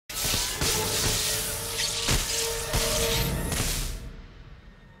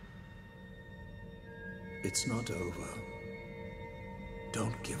It's not over.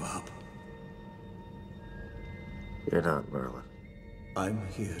 Don't give up. You're not, Merlin. I'm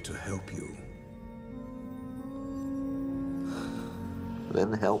here to help you.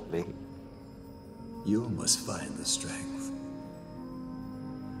 Then help me. You must find the strength.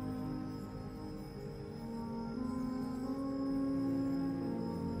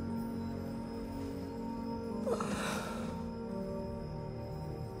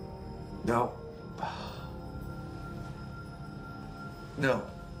 No. No.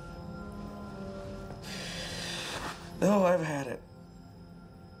 No, I've had it.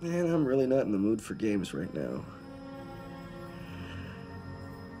 Man, I'm really not in the mood for games right now.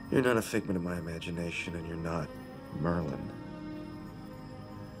 You're not a figment of my imagination, and you're not Merlin.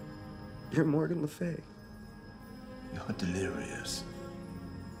 You're Morgan Le Fay. You're delirious.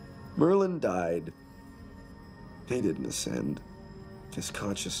 Merlin died. He didn't ascend. His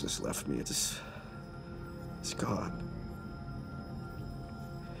consciousness left me. It's gone.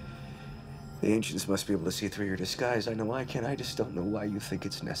 The ancients must be able to see through your disguise. I know I can. I just don't know why you think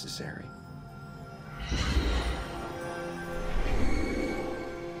it's necessary.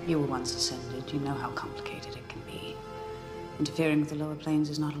 You were once ascended. You know how complicated it can be. Interfering with the lower planes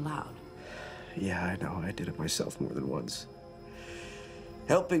is not allowed. Yeah, I know. I did it myself more than once.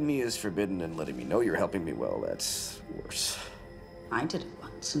 Helping me is forbidden, and letting me know you're helping me, well, that's worse. I did it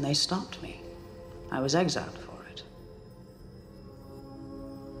once, and they stopped me. I was exiled for it.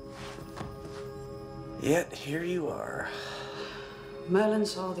 Yet here you are. Merlin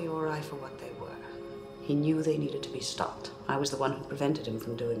saw the Ori for what they were. He knew they needed to be stopped. I was the one who prevented him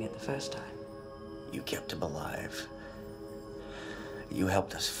from doing it the first time. You kept him alive. You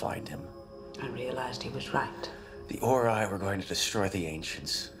helped us find him. I realized he was right. The Ori were going to destroy the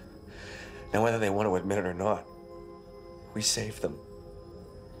ancients. Now, whether they want to admit it or not, we saved them.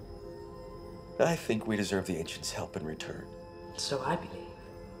 I think we deserve the ancients' help in return. So I believe.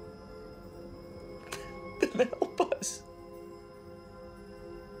 Then help us.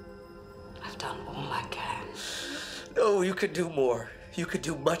 I've done all I can. No, you could do more. You could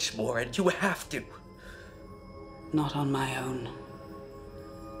do much more, and you have to. Not on my own.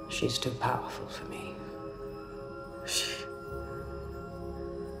 She's too powerful for me.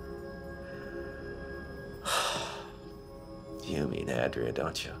 You mean Adria,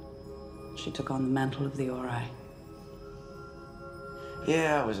 don't you? She took on the mantle of the Ori.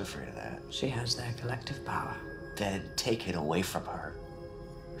 Yeah, I was afraid of that. She has their collective power. Then take it away from her.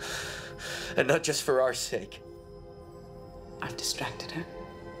 And not just for our sake. I've distracted her.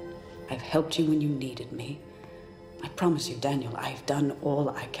 I've helped you when you needed me. I promise you, Daniel, I've done all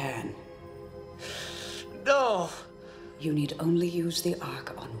I can. No! You need only use the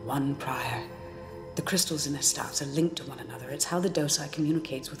Ark on one prior. The crystals in their stars are linked to one another. It's how the docile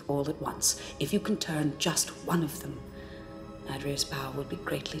communicates with all at once. If you can turn just one of them, Adria's power will be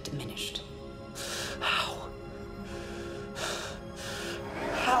greatly diminished.